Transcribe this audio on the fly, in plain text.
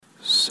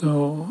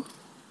So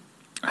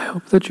I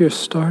hope that you're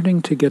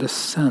starting to get a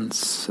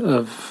sense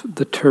of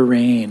the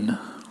terrain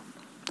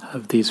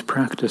of these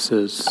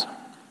practices,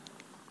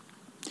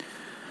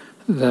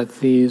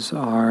 that these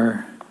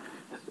are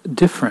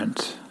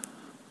different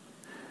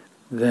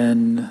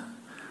than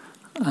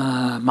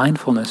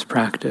mindfulness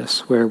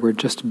practice, where we're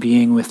just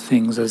being with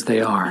things as they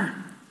are.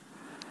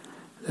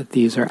 That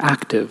these are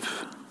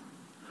active.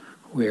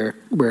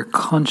 We're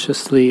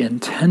consciously,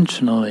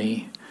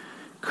 intentionally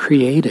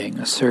creating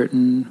a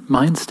certain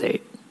mind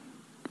state.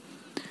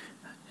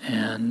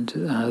 And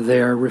they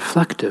are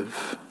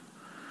reflective.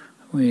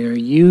 We are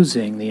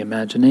using the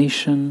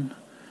imagination,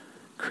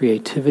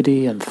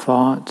 creativity, and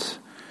thought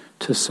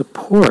to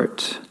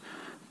support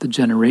the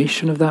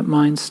generation of that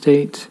mind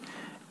state,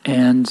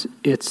 and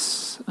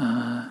it's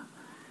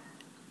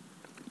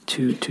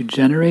to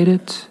generate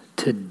it,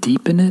 to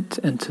deepen it,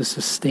 and to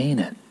sustain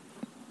it.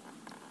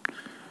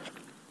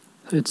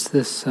 It's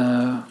this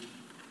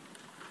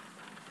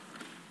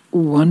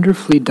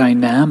wonderfully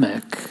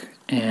dynamic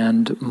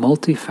and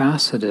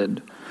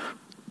multifaceted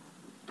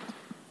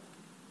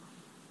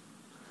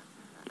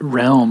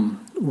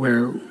realm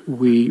where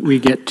we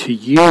get to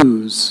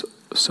use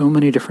so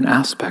many different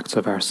aspects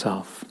of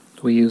ourself.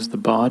 We use the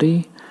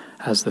body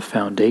as the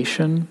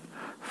foundation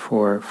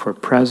for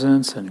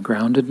presence and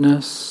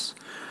groundedness.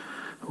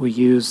 We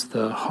use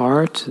the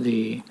heart,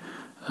 the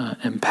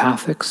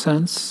empathic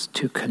sense,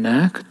 to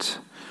connect.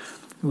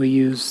 We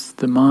use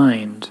the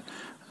mind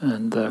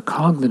and the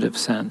cognitive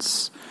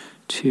sense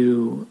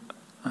to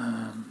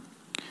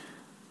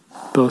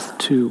both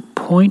to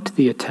point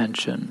the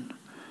attention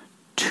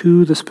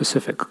to the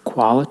specific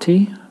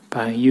quality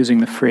by using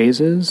the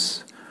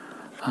phrases,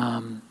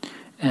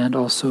 and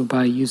also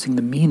by using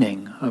the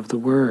meaning of the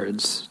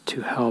words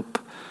to help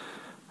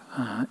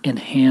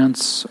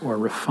enhance or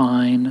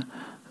refine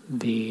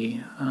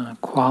the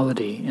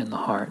quality in the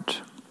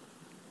heart.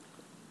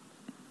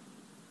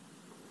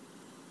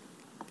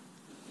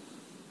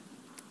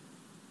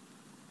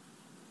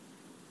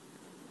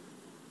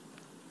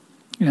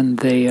 And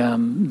they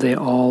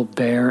all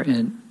bear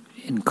in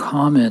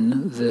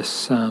common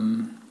this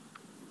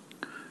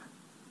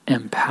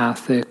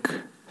empathic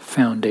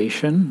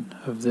foundation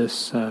of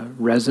this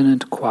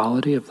resonant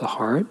quality of the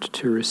heart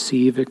to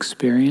receive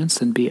experience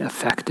and be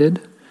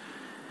affected.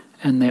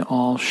 And they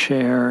all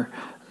share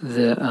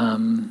the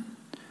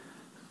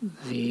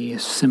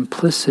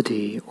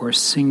simplicity or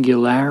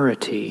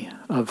singularity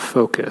of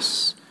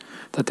focus,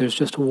 that there's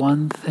just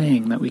one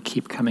thing that we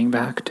keep coming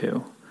back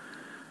to.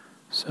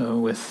 So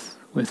with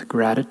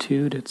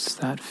gratitude, it's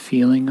that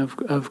feeling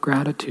of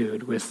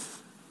gratitude.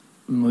 With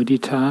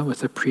mudita,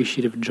 with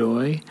appreciative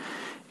joy,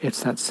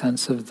 it's that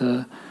sense of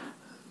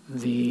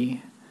the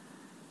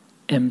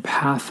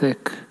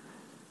empathic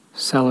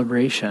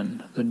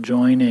celebration, the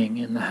joining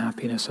in the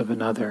happiness of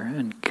another,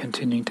 and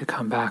continuing to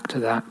come back to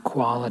that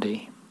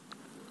quality.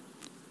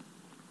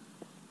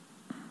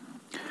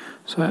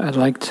 So I'd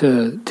like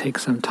to take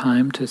some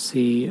time to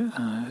see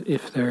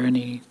if there are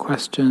any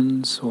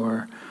questions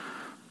or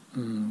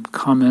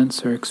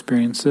comments or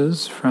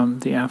experiences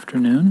from the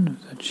afternoon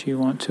that you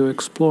want to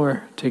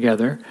explore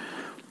together.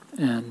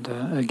 And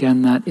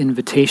again, that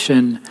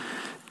invitation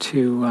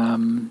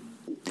to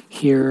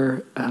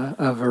hear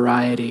a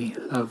variety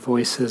of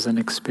voices and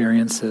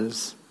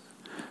experiences.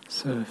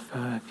 So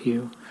if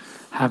you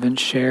haven't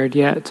shared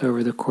yet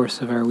over the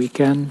course of our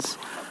weekends,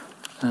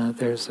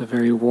 there's a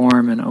very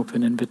warm and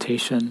open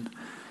invitation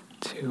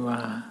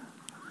to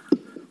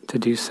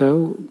do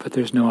so, but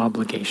there's no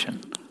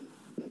obligation.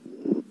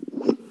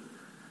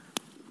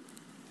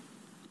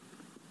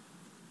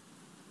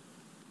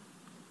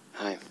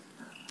 Hi.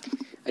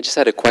 I just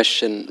had a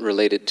question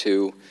related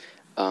to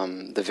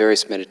the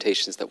various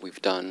meditations that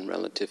we've done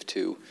relative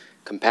to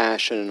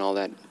compassion and all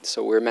that.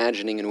 So we're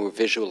imagining and we're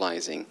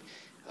visualizing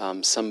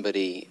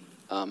somebody,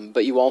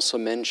 but you also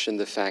mentioned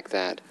the fact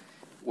that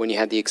when you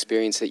had the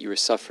experience that you were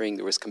suffering,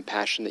 there was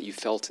compassion that you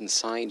felt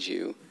inside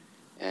you,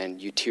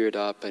 and you teared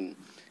up, and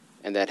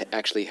that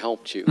actually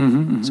helped you. Mm-hmm,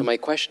 mm-hmm. So my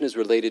question is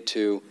related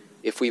to,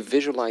 if we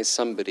visualize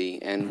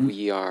somebody and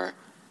we are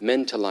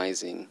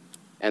mentalizing,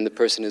 and the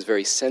person is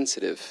very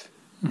sensitive,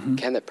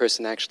 can that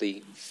person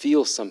actually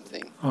feel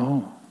something?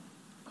 Oh,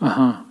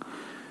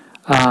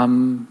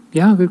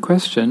 yeah, good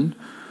question.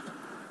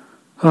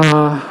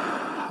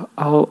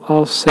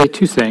 I'll say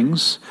two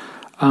things.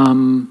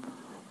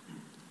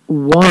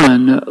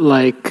 One,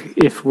 like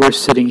if we're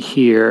sitting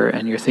here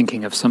and you're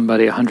thinking of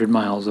somebody 100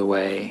 miles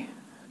away,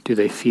 do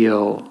they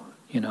feel,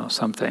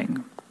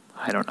 something?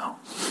 I don't know.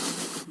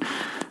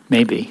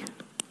 Maybe,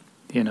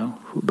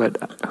 but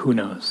who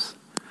knows?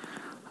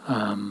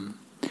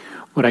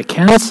 What I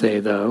can say,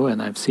 though,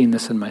 and I've seen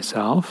this in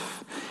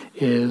myself,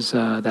 is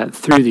that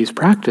through these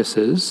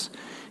practices,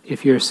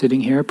 if you're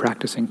sitting here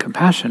practicing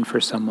compassion for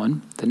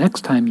someone, the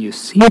next time you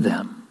see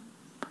them,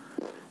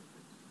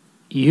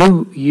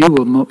 you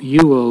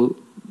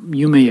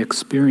may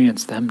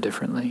experience them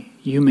differently.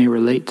 You may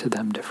relate to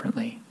them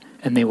differently,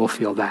 and they will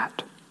feel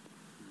that.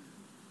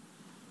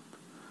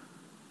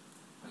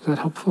 Is that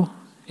helpful?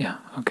 Yeah.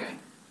 Okay.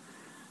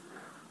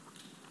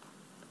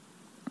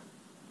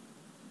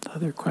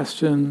 Other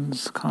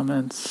questions,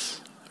 comments,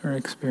 or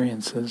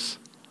experiences?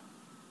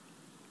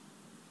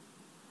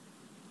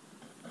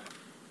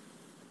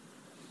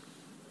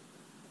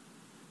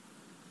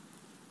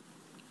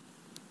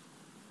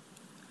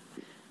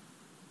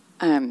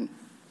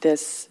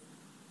 This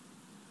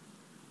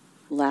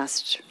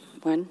last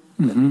one,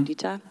 the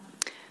mudita,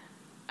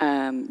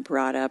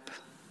 brought up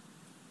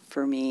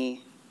for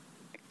me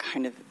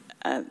kind of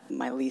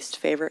my least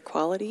favorite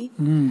quality,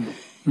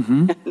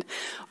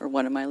 or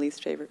one of my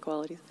least favorite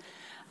qualities,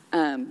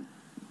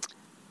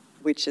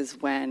 which is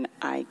when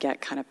I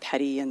get kind of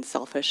petty and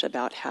selfish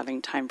about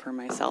having time for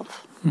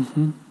myself.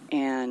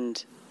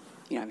 And,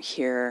 I'm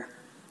here,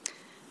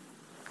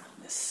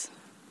 this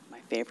my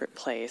favorite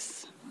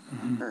place,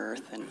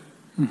 Earth,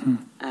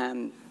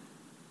 and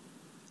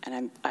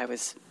I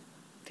was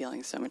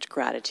feeling so much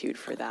gratitude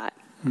for that.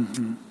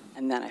 And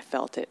then I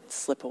felt it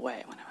slip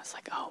away when I was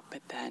like, oh,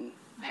 but then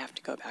I have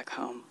to go back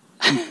home.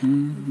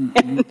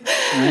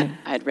 Right.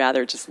 I'd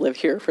rather just live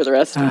here for the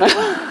rest of my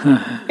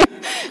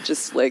life.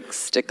 Just like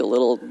stick a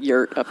little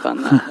yurt up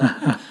on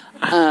the...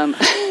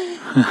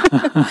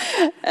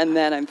 and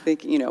then I'm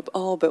thinking,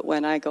 but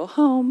when I go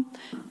home,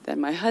 then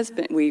my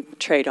husband, we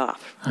trade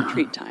off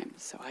retreat time.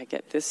 So I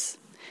get this,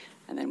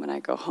 and then when I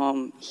go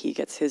home, he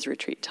gets his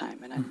retreat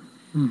time. And I'm,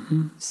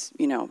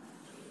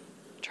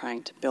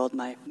 trying to build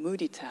my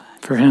mudita.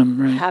 For him,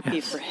 right?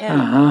 Happy for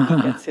him.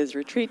 He gets his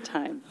retreat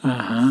time.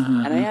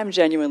 And I am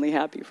genuinely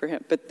happy for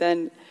him. But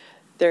then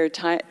there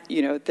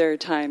are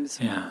times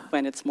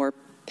when it's more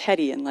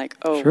petty and like,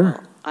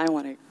 well, I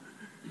want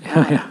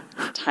to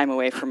time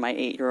away from my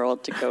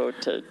 8-year-old to go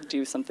to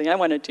do something I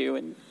want to do,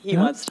 and he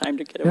wants time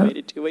to get away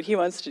to do what he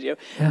wants to do.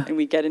 And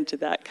we get into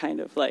that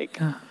kind of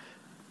like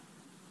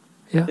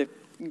the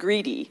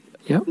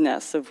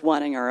greediness of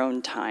wanting our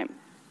own time.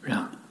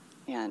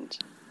 And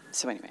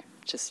so anyway,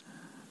 just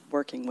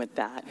working with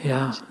that.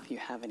 If you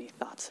have any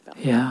thoughts about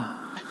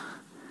that.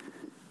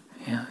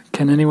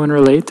 Can anyone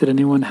relate? Did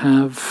anyone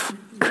have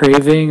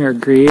craving or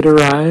greed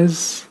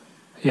arise?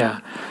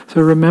 So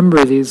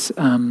remember these...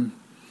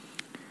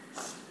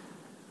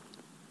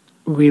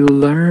 we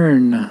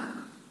learn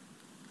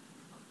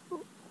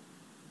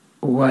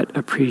what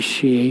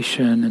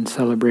appreciation and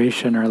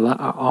celebration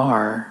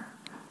are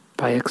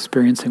by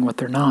experiencing what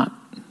they're not.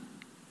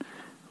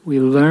 We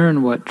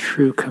learn what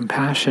true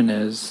compassion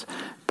is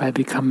by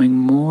becoming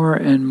more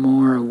and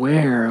more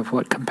aware of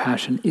what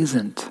compassion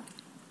isn't.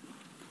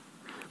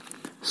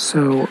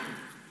 So,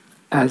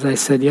 as I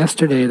said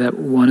yesterday, that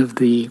one of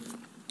the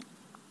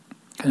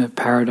kind of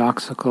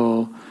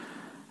paradoxical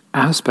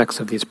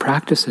aspects of these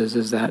practices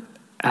is that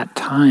at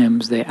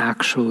times they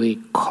actually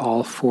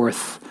call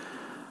forth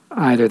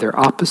either their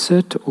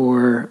opposite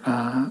or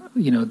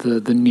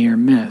the near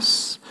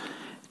miss.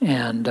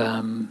 And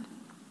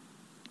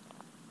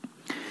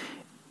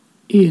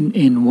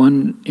in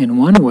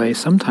one way,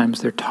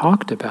 sometimes they're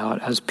talked about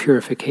as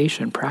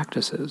purification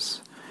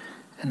practices,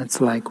 and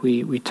it's like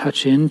we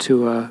touch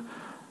into a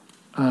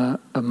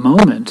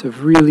moment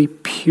of really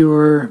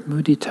pure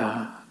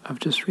mudita, of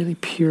just really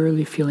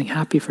purely feeling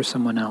happy for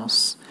someone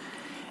else,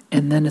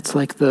 and then it's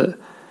like the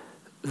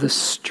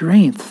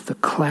strength, the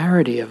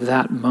clarity of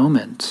that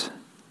moment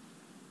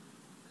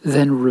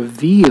then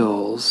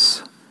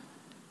reveals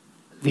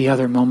the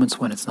other moments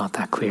when it's not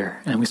that clear.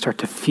 And we start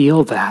to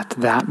feel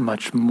that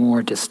much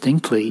more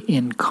distinctly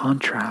in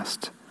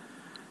contrast.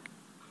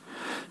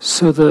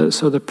 So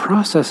the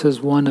process is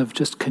one of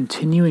just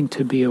continuing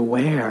to be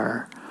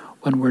aware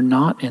when we're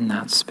not in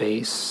that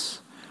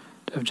space,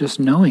 of just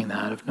knowing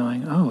that, of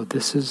knowing, oh,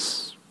 this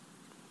is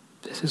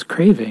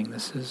craving,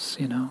 this is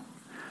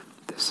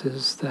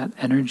that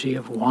energy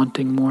of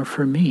wanting more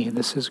for me,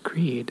 this is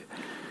greed.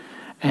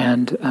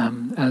 And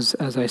as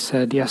I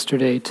said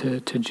yesterday to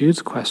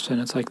Jude's question,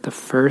 it's like the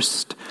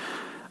first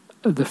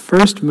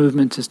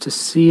movement is to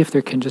see if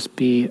there can just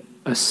be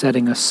a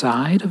setting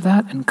aside of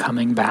that and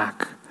coming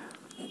back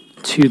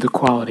to the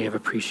quality of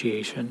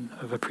appreciation,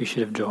 of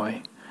appreciative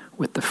joy,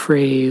 with the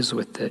phrase,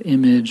 with the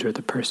image, or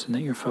the person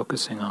that you're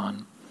focusing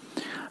on.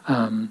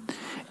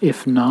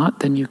 If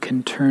not, then you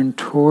can turn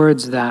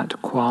towards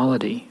that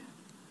quality.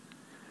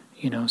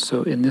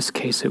 So in this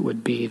case, it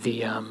would be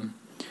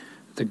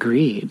the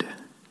greed.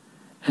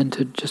 And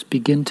to just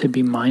begin to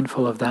be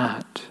mindful of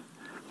that.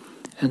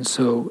 And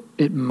so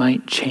it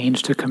might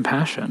change to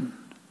compassion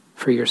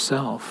for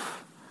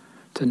yourself,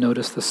 to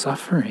notice the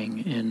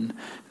suffering in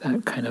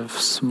that kind of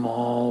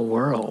small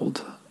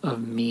world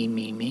of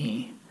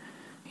me,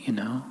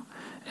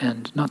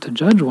 and not to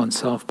judge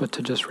oneself, but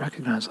to just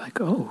recognize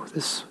like, oh,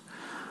 this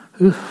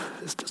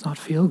does not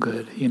feel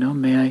good,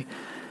 may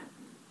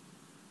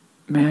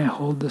I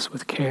hold this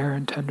with care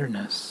and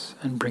tenderness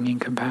and bringing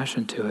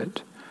compassion to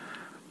it.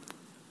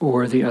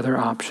 Or the other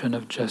option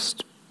of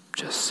just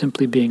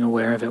simply being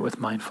aware of it with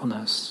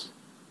mindfulness,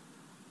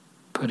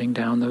 putting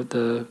down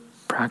the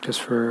practice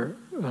for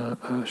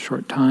a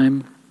short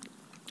time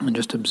and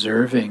just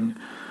observing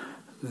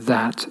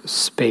that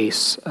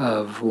space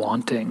of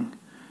wanting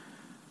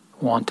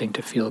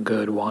to feel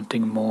good,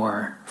 wanting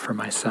more for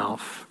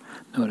myself,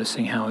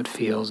 noticing how it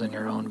feels in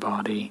your own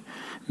body,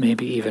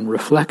 maybe even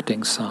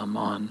reflecting some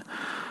on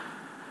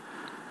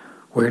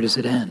where does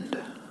it end?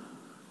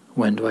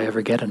 When do I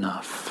ever get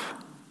enough?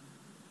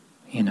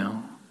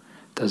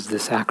 Does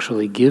this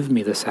actually give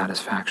me the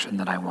satisfaction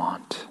that I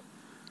want?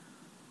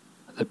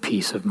 The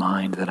peace of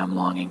mind that I'm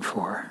longing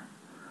for?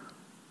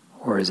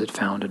 Or is it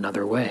found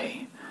another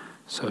way?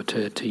 So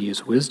to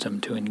use wisdom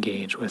to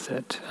engage with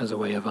it as a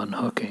way of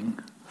unhooking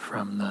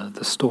from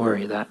the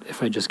story that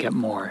if I just get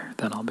more,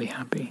 then I'll be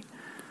happy.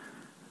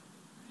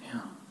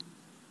 Yeah.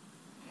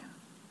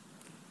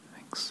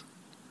 Thanks.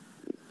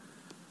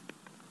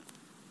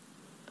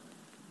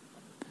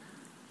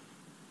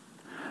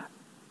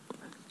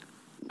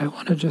 I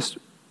want to just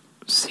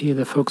see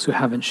the folks who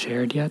haven't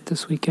shared yet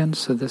this weekend.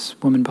 So this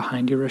woman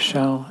behind you,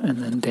 Rochelle, and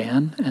then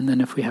Dan, and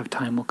then if we have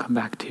time, we'll come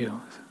back to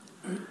you.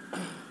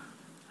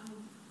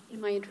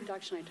 In my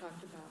introduction, I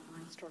talked about my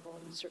struggle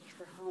and search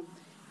for home.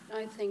 And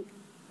I think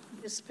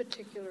this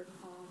particular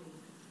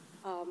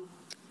quality,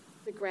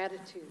 the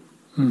gratitude,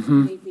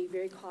 made me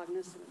very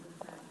cognizant of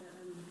the fact that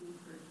I'm looking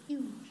for a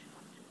huge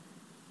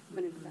joy,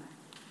 when in fact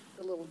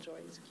the little joy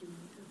is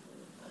cumulatively.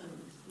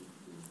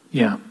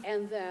 Yeah.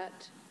 And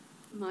that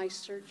my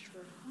search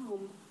for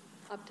home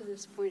up to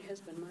this point has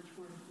been much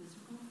more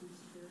physical and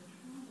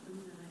spiritual, and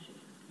that I should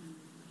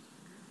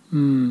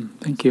continue.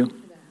 Thank you.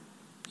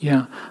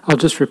 Yeah, I'll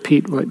just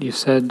repeat what you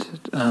said.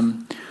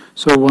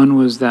 So one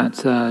was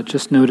that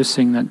just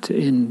noticing that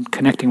in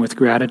connecting with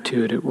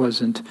gratitude, it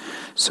wasn't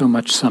so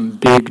much some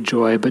big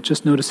joy, but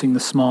just noticing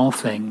the small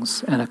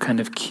things and a kind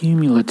of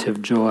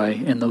cumulative joy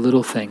in the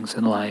little things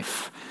in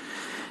life.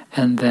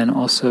 And then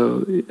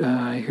also,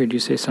 I heard you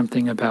say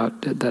something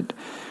about that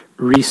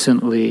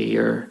recently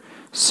your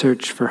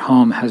search for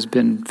home has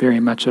been very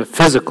much a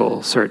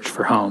physical search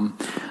for home.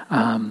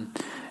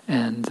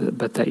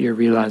 But that you're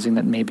realizing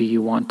that maybe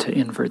you want to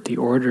invert the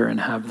order and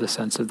have the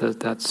sense of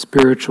that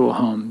spiritual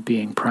home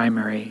being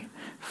primary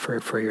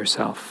for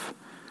yourself.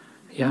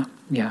 Yeah.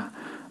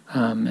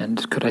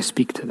 And could I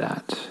speak to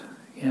that?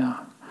 Yeah.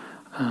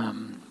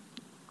 I'm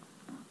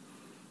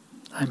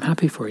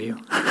happy for you.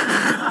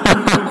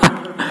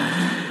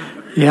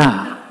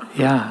 Yeah.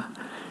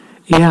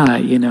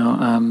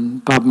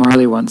 Bob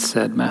Marley once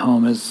said, "My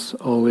home is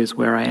always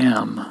where I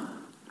am."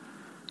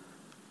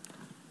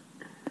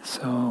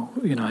 So,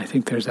 I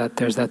think there's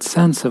that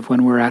sense of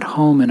when we're at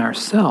home in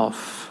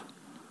ourself,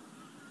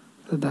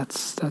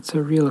 that's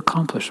a real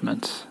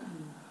accomplishment.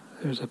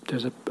 There's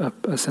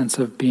a sense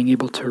of being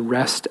able to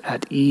rest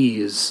at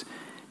ease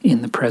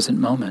in the present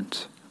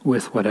moment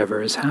with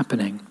whatever is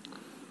happening,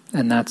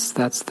 and that's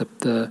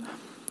the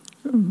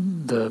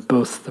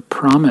both the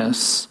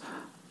promise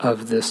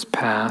of this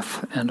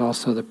path and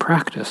also the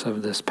practice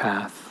of this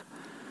path.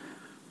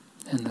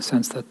 In the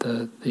sense that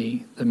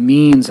the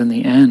means and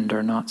the end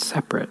are not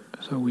separate.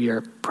 So we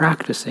are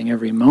practicing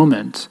every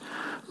moment,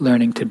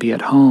 learning to be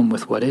at home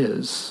with what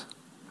is.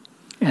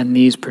 And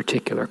these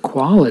particular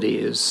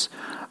qualities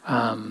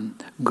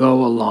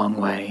go a long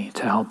way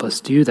to help us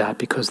do that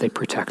because they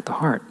protect the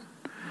heart.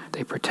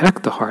 They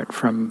protect the heart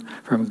from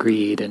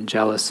greed and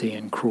jealousy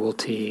and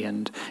cruelty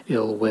and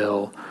ill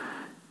will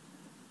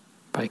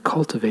by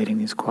cultivating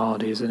these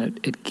qualities.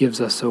 And it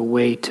gives us a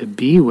way to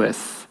be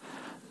with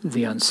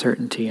the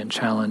uncertainty and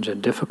challenge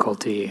and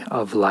difficulty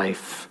of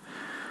life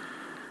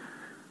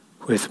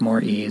with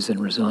more ease and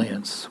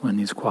resilience when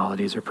these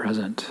qualities are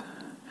present.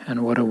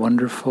 And what a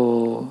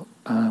wonderful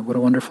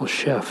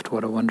shift,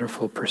 what a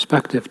wonderful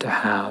perspective to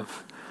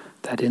have,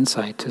 that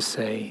insight to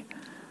say,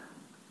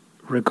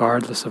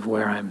 regardless of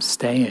where I'm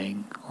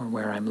staying or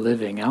where I'm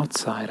living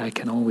outside, I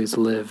can always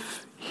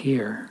live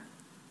here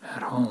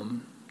at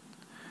home.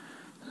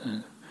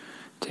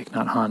 Thich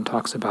Nhat Hanh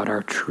talks about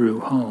our true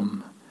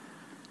home.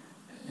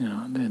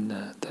 In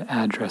the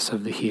address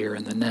of the here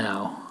and the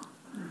now.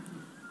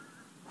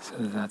 So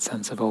that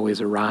sense of always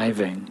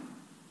arriving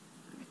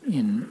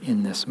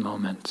in this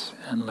moment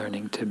and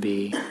learning to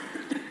be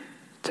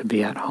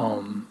at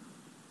home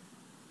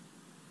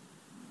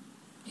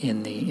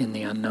in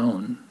the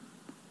unknown,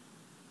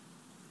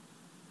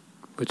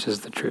 which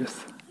is the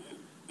truth.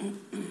 And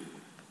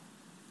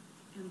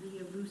the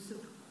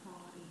elusive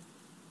quality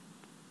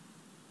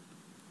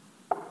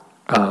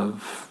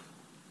of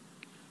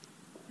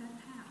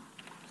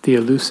the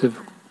elusive.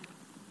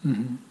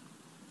 I'm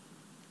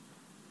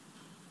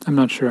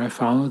not sure I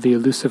follow the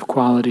elusive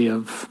quality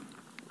of.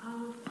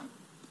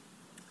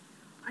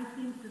 I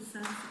think the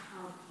sense of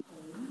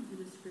home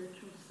in a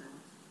spiritual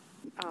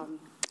sense.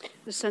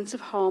 The sense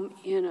of home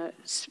in a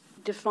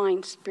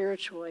defined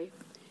spiritually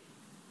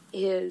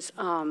is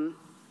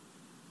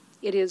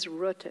it is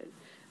rooted,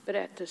 but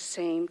at the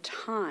same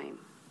time,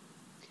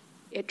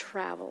 it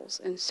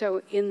travels, and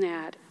so in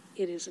that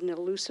it has an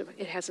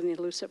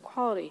elusive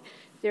quality.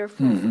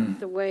 Therefore,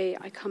 the way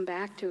I come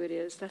back to it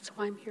is, that's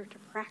why I'm here to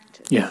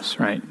practice. Yes,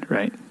 right,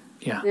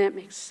 yeah. And that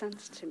makes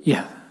sense to me.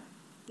 Yeah.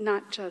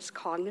 Not just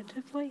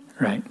cognitively,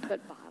 right,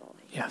 but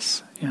bodily.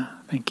 Yes, yeah,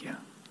 thank you.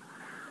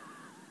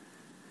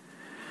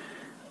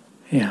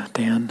 Yeah,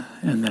 Dan,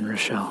 and then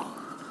Rochelle.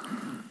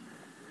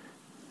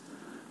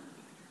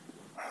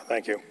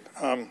 Thank you.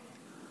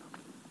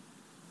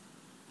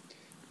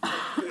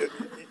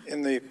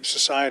 In the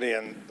society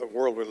and the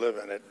world we live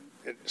in, it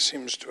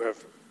seems to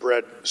have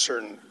bred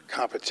certain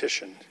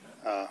competition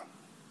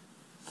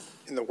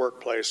in the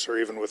workplace or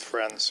even with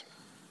friends,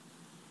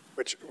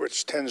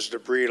 which tends to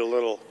breed a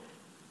little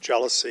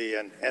jealousy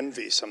and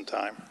envy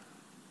sometime.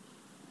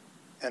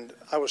 And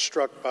I was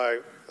struck by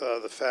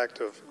the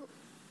fact of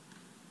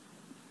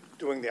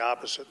doing the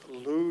opposite,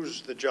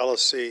 lose the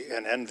jealousy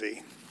and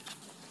envy,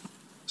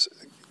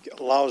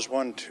 allows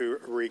one to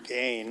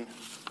regain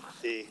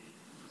the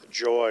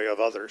joy of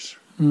others.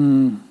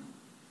 And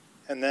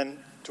then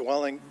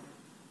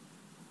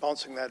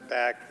bouncing that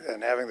back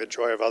and having the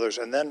joy of others,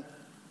 and then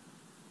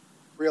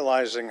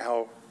realizing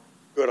how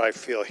good I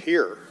feel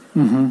here,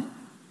 and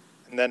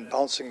then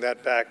bouncing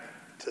that back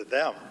to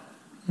them.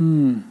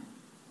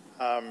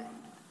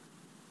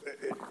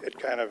 It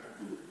kind of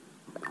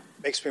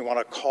makes me want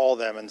to call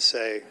them and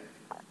say,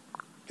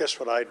 guess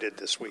what I did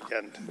this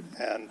weekend?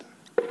 And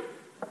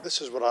this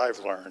is what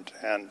I've learned,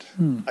 and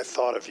I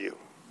thought of you.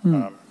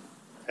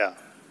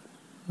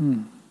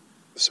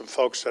 Some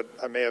folks that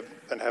I may have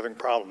been having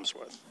problems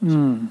with.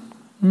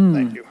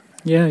 Thank you.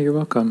 Yeah, you're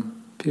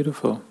welcome.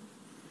 Beautiful.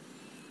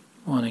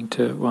 Wanting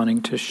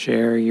to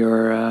share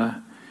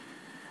your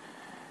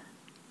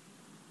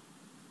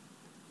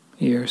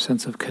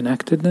sense of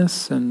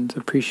connectedness and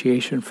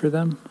appreciation for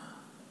them.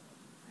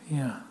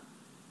 Yeah.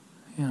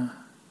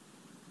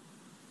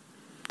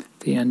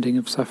 The ending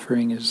of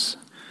suffering is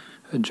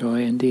a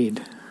joy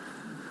indeed.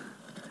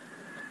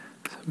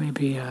 So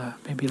maybe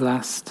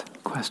last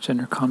question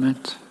or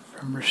comment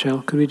from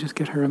Rochelle. Could we just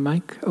get her a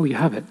mic? Oh, you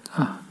have it.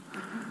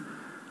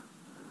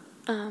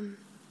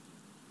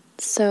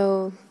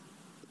 So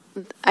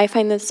I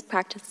find this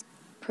practice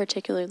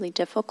particularly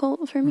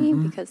difficult for me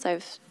because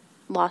I've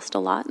lost a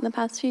lot in the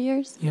past few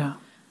years. Yeah.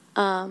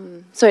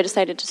 So I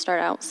decided to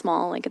start out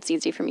small. Like, it's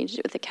easy for me to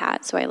do with a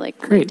cat. So I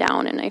laid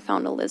down and I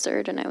found a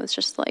lizard, and I was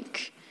just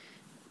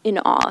in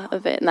awe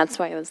of it. And that's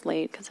why I was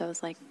late, because I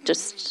was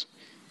just.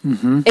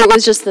 It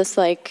was just this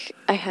I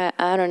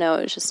don't know.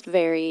 It was just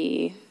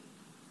very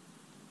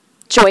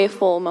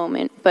joyful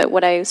moment. But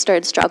what I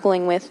started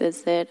struggling with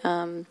is that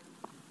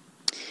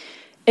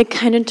it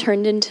kind of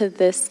turned into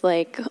this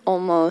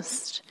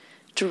almost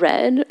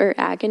dread or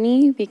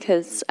agony,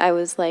 because I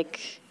was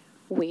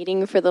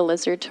waiting for the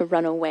lizard to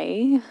run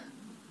away,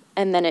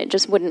 and then it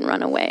just wouldn't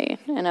run away.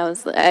 And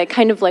I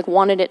kind of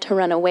wanted it to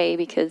run away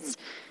because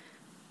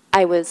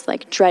I was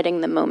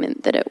dreading the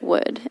moment that it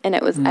would. And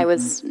it was I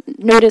was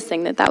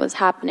noticing that was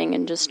happening,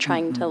 and just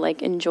trying to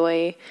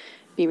enjoy,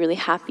 be really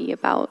happy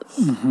about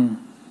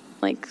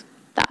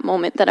that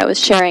moment that I was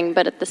sharing.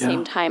 But at the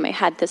same time, I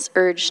had this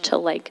urge to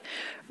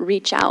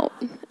reach out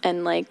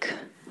and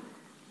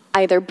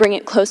either bring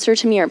it closer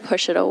to me or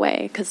push it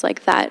away, because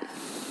that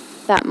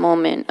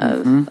moment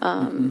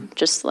of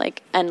just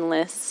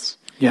endless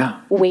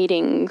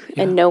waiting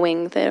and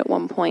knowing that at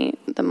one point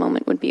the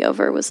moment would be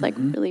over was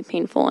really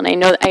painful.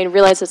 And I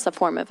realize it's a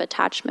form of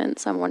attachment,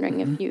 so I'm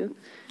wondering if you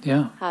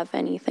have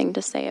anything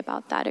to say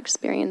about that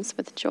experience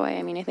with joy.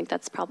 I mean, I think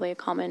that's probably a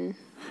common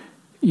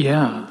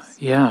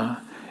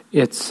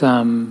It's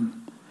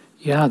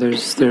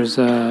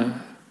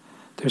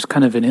there's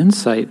kind of an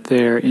insight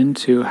there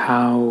into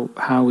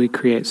how we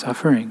create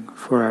suffering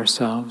for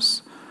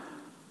ourselves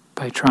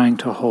by trying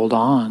to hold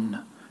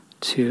on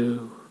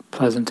to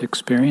pleasant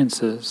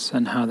experiences,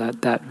 and how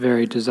that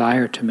very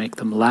desire to make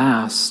them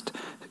last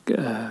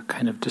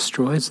kind of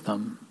destroys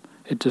them.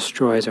 It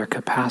destroys our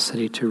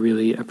capacity to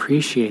really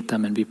appreciate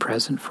them and be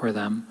present for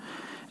them.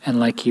 And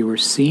like you were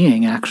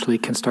seeing, actually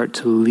can start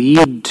to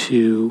lead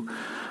to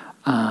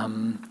a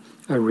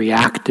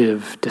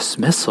reactive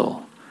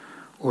dismissal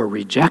or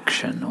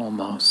rejection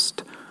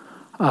almost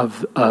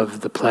of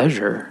the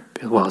pleasure.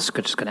 Well, it's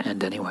just going to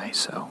end anyway,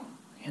 so,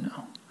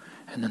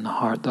 And then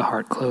the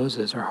heart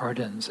closes or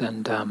hardens,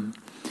 and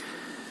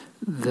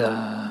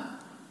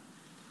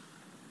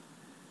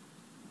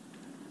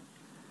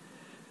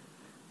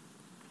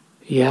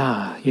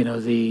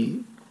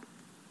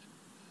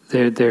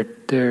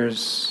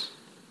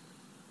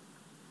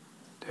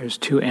there's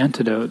two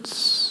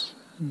antidotes.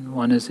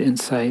 One is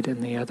insight,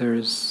 and the other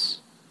is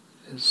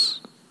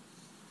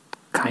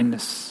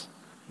kindness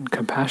and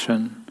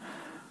compassion.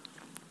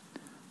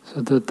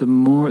 So the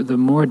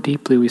more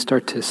deeply we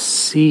start to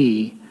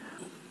see,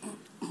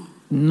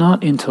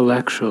 not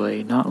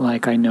intellectually, not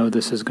I know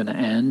this is going to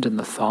end in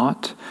the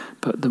thought,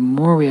 but the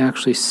more we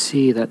actually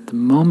see that the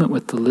moment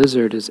with the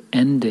lizard is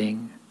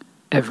ending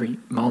every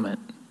moment.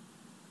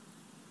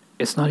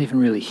 It's not even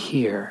really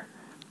here.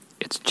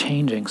 It's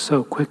changing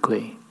so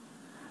quickly.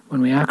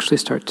 When we actually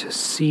start to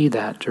see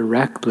that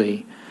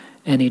directly,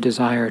 any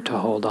desire to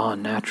hold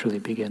on naturally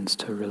begins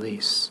to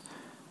release.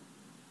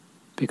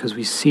 Because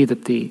we see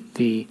that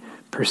the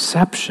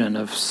perception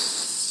of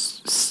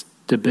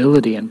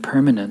stability and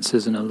permanence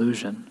is an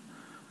illusion.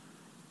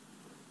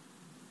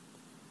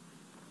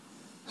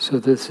 So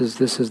this is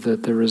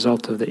the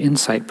result of the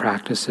insight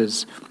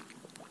practices,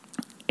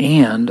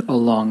 and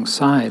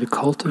alongside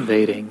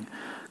cultivating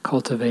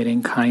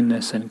cultivating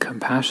kindness and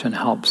compassion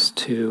helps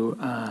to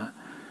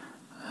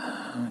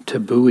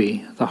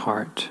buoy the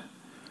heart.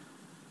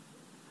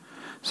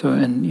 So,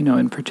 and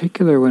in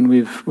particular, when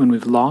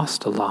we've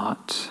lost a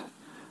lot,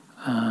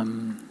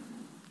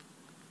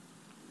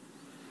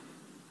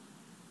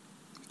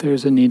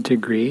 there's a need to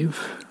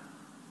grieve.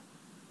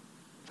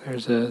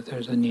 There's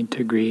a need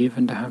to grieve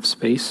and to have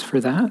space for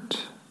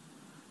that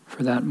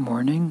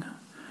mourning.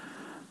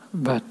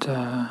 But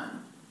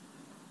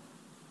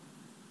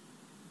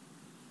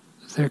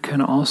there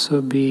can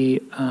also be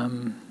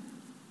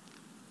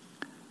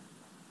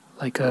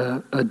like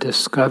a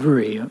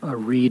discovery, a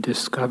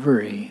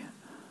rediscovery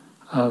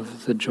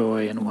of the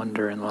joy and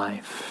wonder in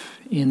life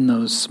in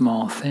those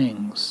small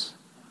things.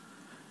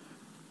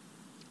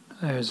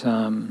 There's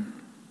I'm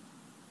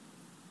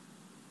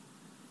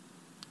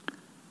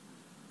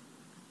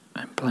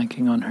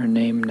blanking on her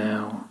name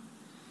now.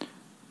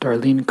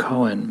 Darlene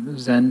Cohen,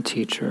 Zen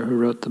teacher who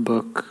wrote the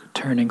book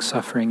Turning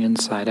Suffering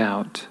Inside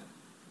Out.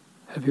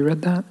 Have you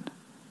read that?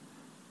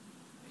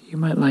 You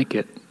might like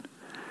it.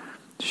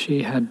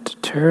 She had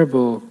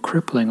terrible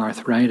crippling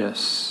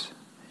arthritis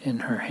in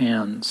her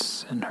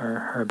hands and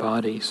her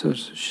body, so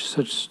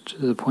such to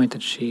the point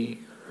that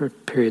her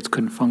periods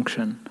couldn't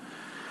function.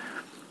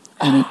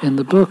 And in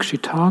the book she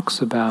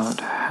talks about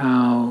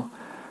how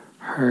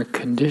her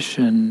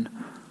condition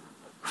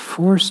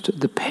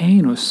the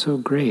pain was so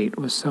great,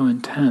 was so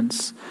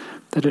intense,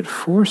 that it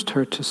forced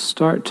her to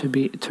start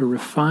to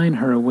refine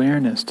her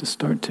awareness, to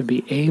start to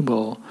be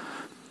able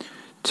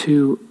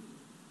to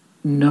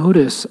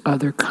notice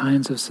other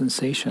kinds of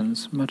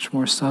sensations, much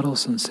more subtle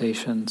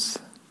sensations,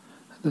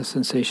 the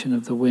sensation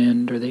of the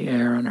wind or the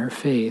air on her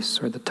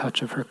face or the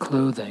touch of her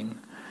clothing,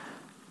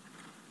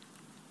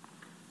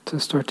 to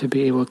start to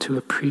be able to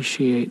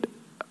appreciate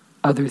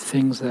other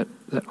things that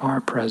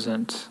are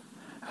present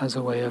as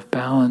a way of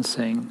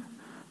balancing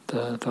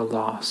the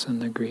loss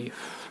and the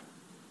grief.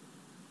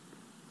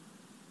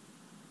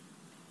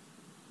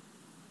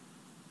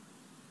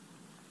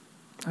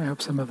 I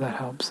hope some of that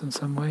helps in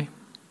some way.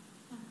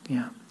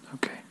 Yeah,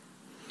 okay.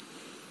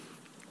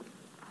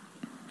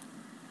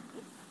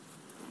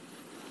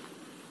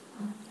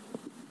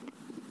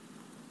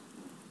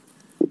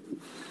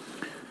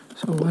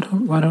 So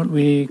why don't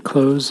we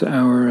close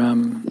our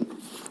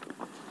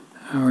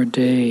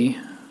day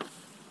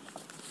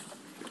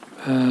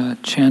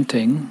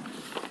chanting.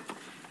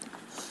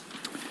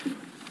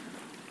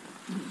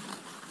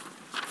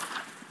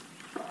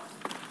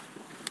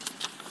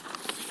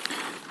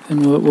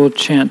 And we'll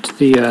chant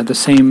the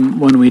same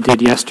one we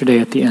did yesterday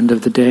at the end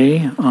of the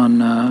day on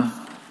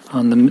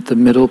the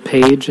middle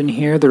page in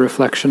here, the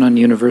reflection on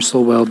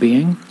universal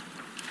well-being.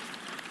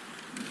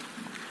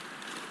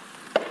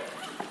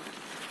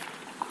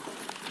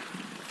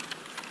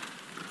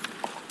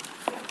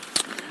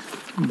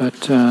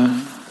 But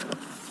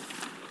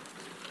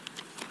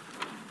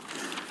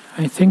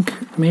I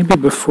think maybe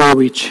before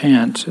we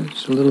chant,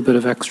 it's a little bit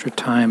of extra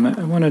time.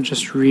 I want to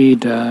just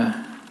read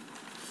a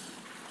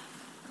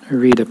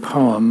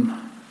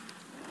poem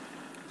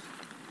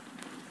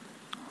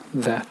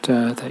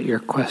that your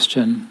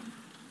question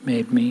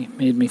made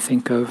me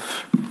think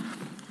of.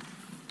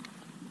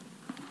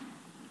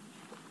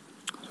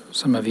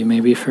 Some of you may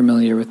be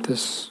familiar with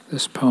this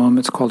poem.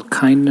 It's called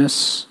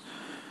 "Kindness"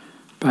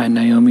 by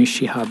Naomi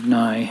Shihab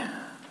Nye.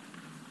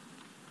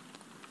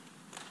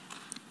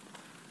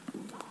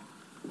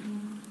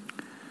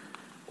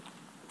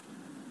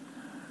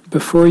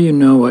 Before you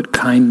know what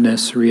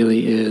kindness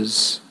really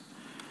is,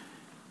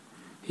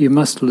 you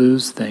must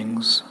lose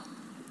things.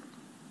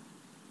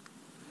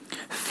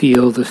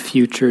 Feel the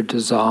future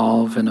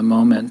dissolve in a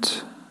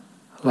moment,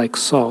 like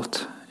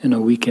salt in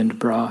a weakened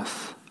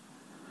broth.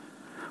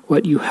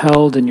 What you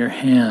held in your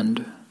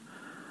hand,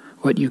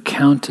 what you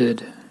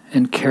counted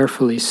and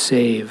carefully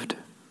saved,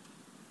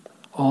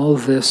 all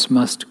this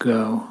must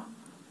go,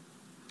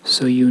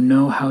 so you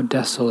know how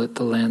desolate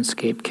the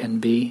landscape can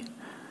be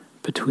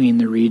between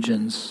the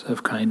regions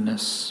of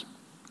kindness.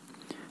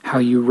 How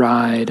you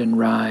ride and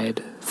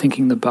ride,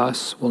 thinking the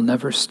bus will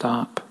never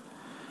stop.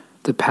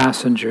 The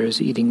passengers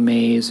eating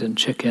maize and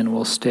chicken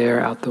will stare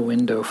out the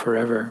window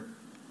forever.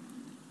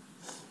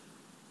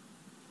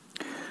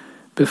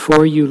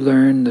 Before you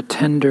learn the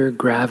tender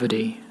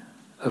gravity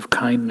of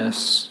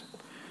kindness,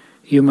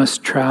 you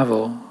must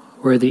travel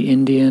where the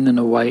Indian in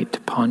a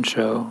white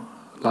poncho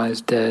lies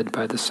dead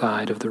by the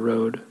side of the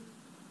road.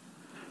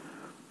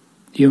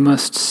 You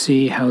must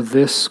see how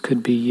this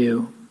could be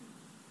you,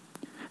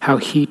 how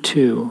he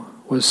too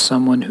was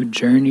someone who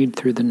journeyed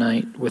through the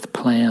night with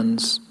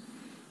plans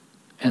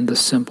and the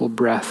simple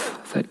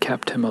breath that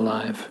kept him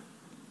alive.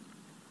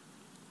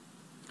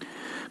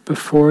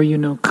 Before you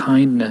know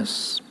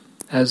kindness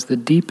as the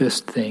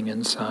deepest thing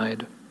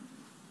inside,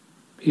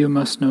 you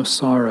must know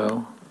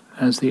sorrow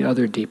as the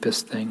other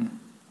deepest thing.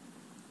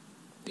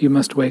 You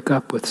must wake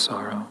up with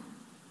sorrow.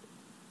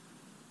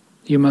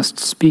 You must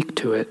speak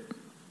to it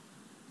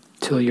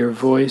till your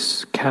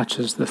voice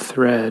catches the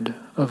thread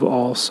of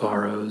all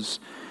sorrows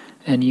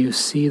and you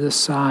see the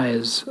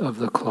size of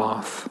the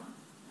cloth.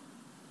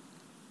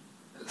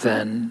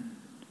 then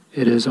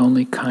it is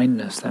only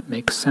kindness that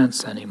makes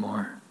sense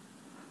anymore.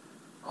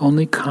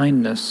 Only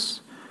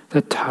kindness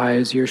that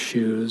ties your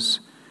shoes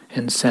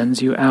and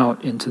sends you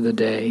out into the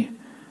day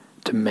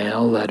to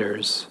mail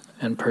letters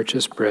and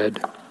purchase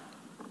bread.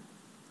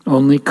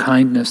 Only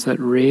kindness that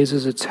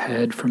raises its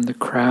head from the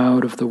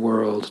crowd of the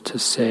world to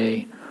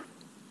say,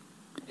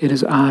 "It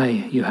is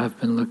I you have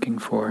been looking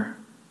for,"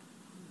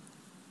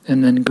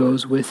 and then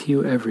goes with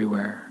you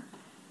everywhere,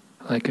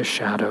 like a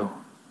shadow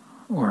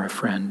or a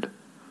friend.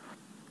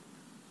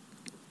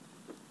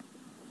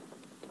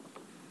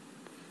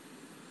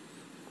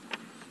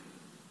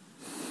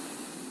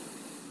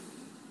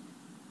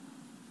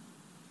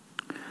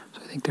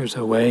 So I think there's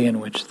a way in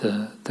which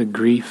the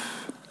grief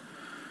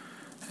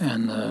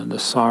and the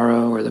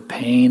sorrow or the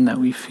pain that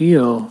we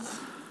feel,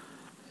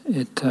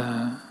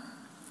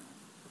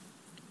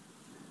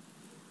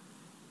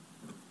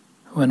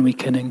 when we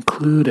can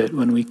include it,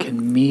 when we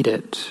can meet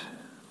it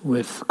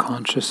with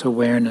conscious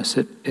awareness,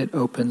 it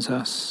opens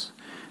us,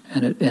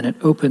 and it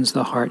opens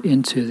the heart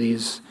into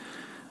these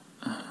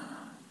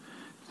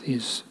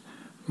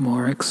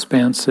more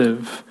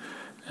expansive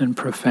and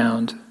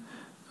profound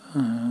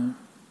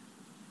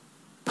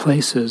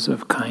places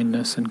of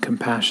kindness and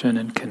compassion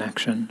and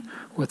connection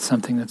with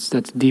something that's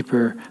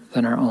deeper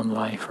than our own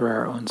life or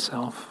our own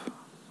self.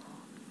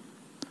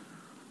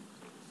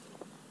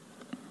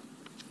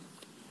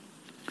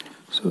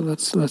 So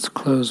let's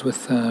close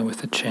with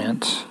a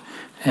chant,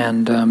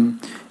 and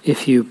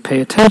if you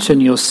pay attention,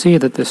 you'll see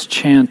that this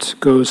chant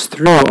goes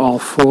through all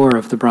four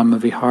of the Brahma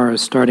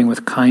Viharas, starting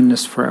with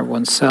kindness for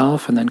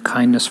oneself, and then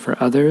kindness for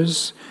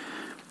others,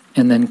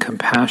 and then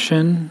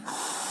compassion,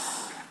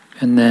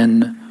 and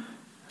then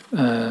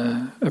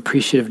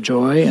appreciative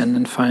joy, and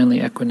then finally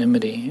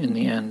equanimity in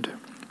the end.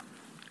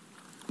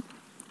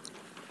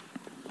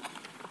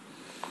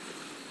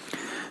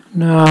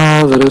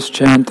 Now let us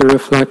chant the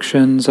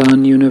reflections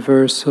on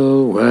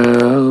universal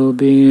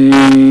well-being.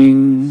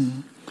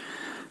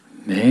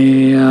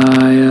 May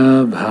I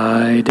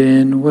abide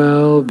in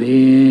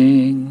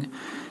well-being,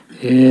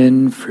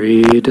 in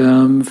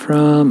freedom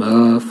from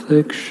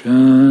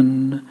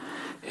affliction,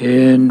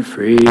 in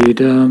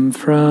freedom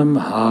from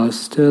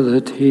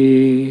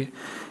hostility,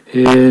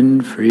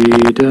 in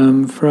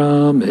freedom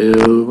from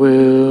ill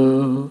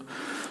will,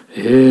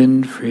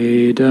 in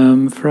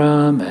freedom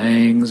from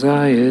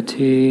anxiety,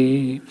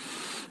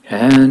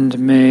 and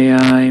may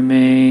I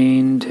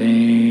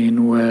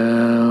maintain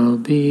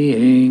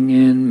well-being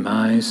in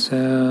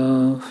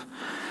myself.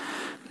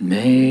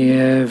 May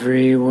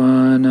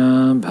everyone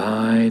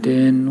abide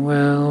in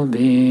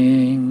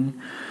well-being,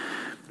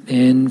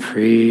 in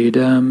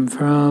freedom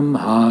from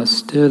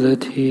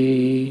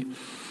hostility,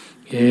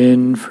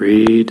 in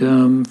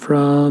freedom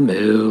from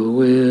ill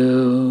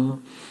will,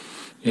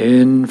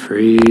 in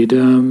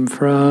freedom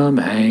from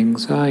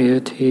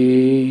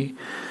anxiety,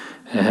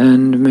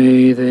 and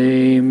may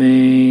they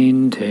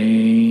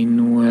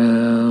maintain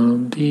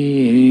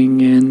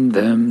well-being in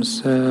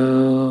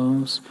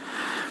themselves.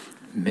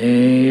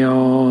 May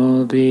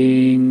all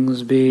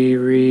beings be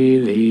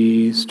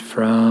released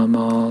from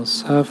all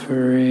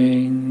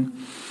suffering,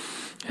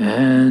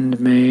 and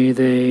may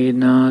they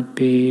not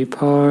be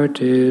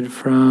parted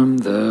from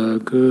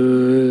the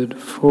good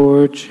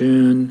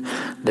fortune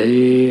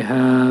they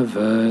have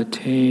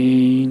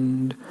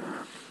attained.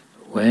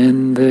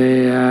 When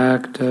they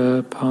act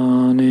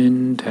upon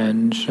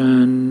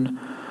intention,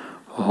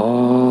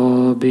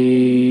 all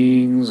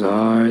beings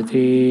are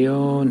the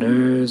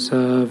owners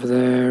of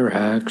their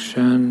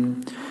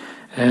action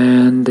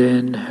and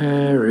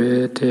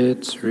inherit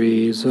its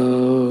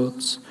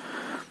results.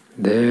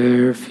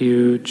 Their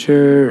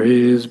future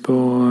is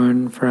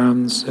born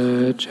from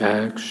such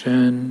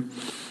action,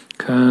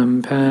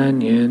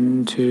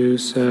 companion to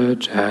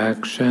such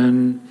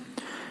action,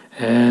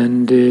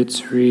 and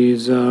its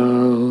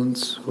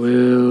results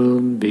will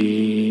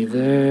be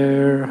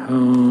their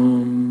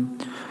home.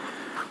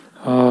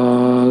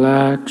 All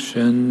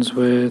actions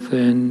with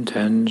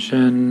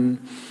intention,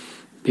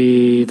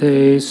 be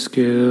they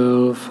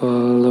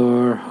skillful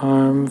or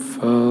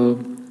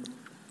harmful,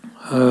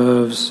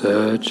 of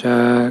such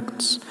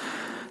acts,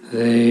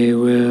 they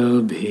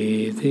will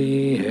be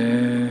the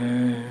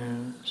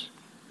heirs.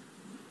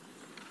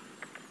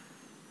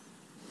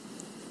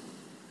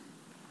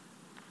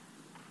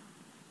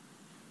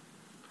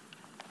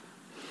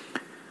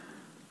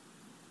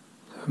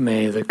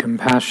 May the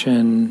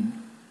compassion,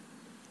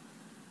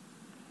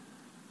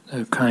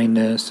 the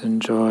kindness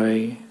and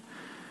joy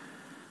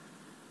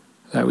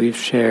that we've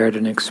shared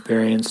and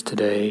experienced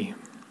today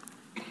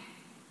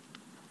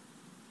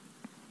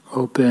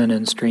open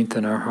and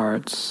strengthen our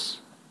hearts,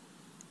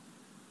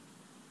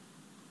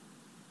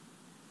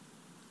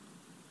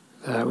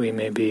 that we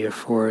may be a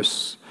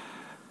force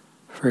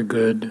for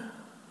good,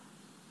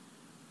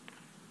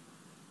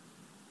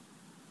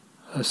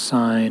 a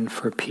sign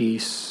for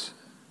peace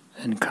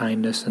and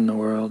kindness in the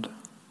world.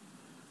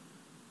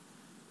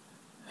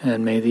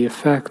 And may the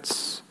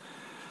effects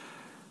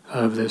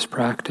of this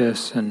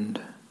practice and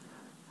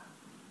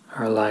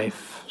our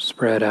life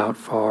spread out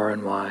far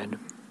and wide.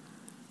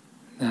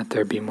 that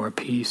there be more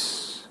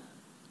peace,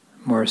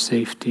 more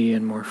safety,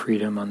 and more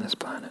freedom on this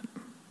planet.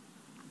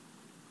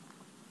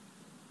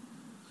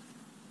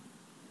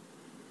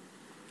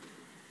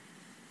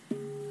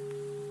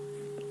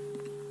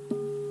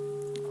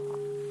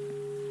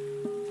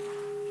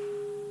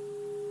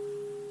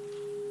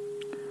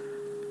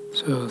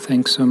 So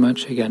thanks so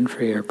much again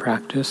for your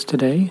practice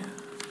today.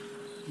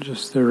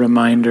 Just a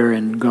reminder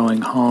in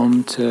going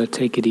home to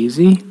take it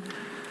easy.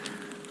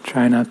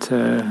 Try not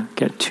to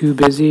get too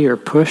busy or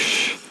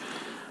push,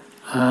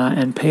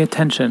 and pay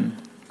attention.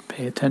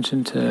 Pay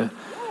attention to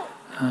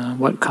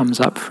what comes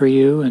up for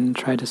you, and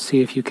try to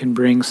see if you can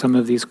bring some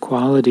of these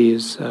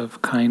qualities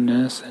of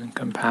kindness and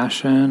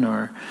compassion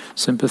or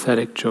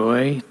sympathetic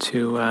joy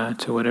to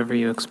whatever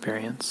you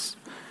experience.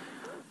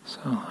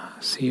 So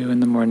see you in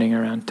the morning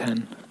around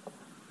 10.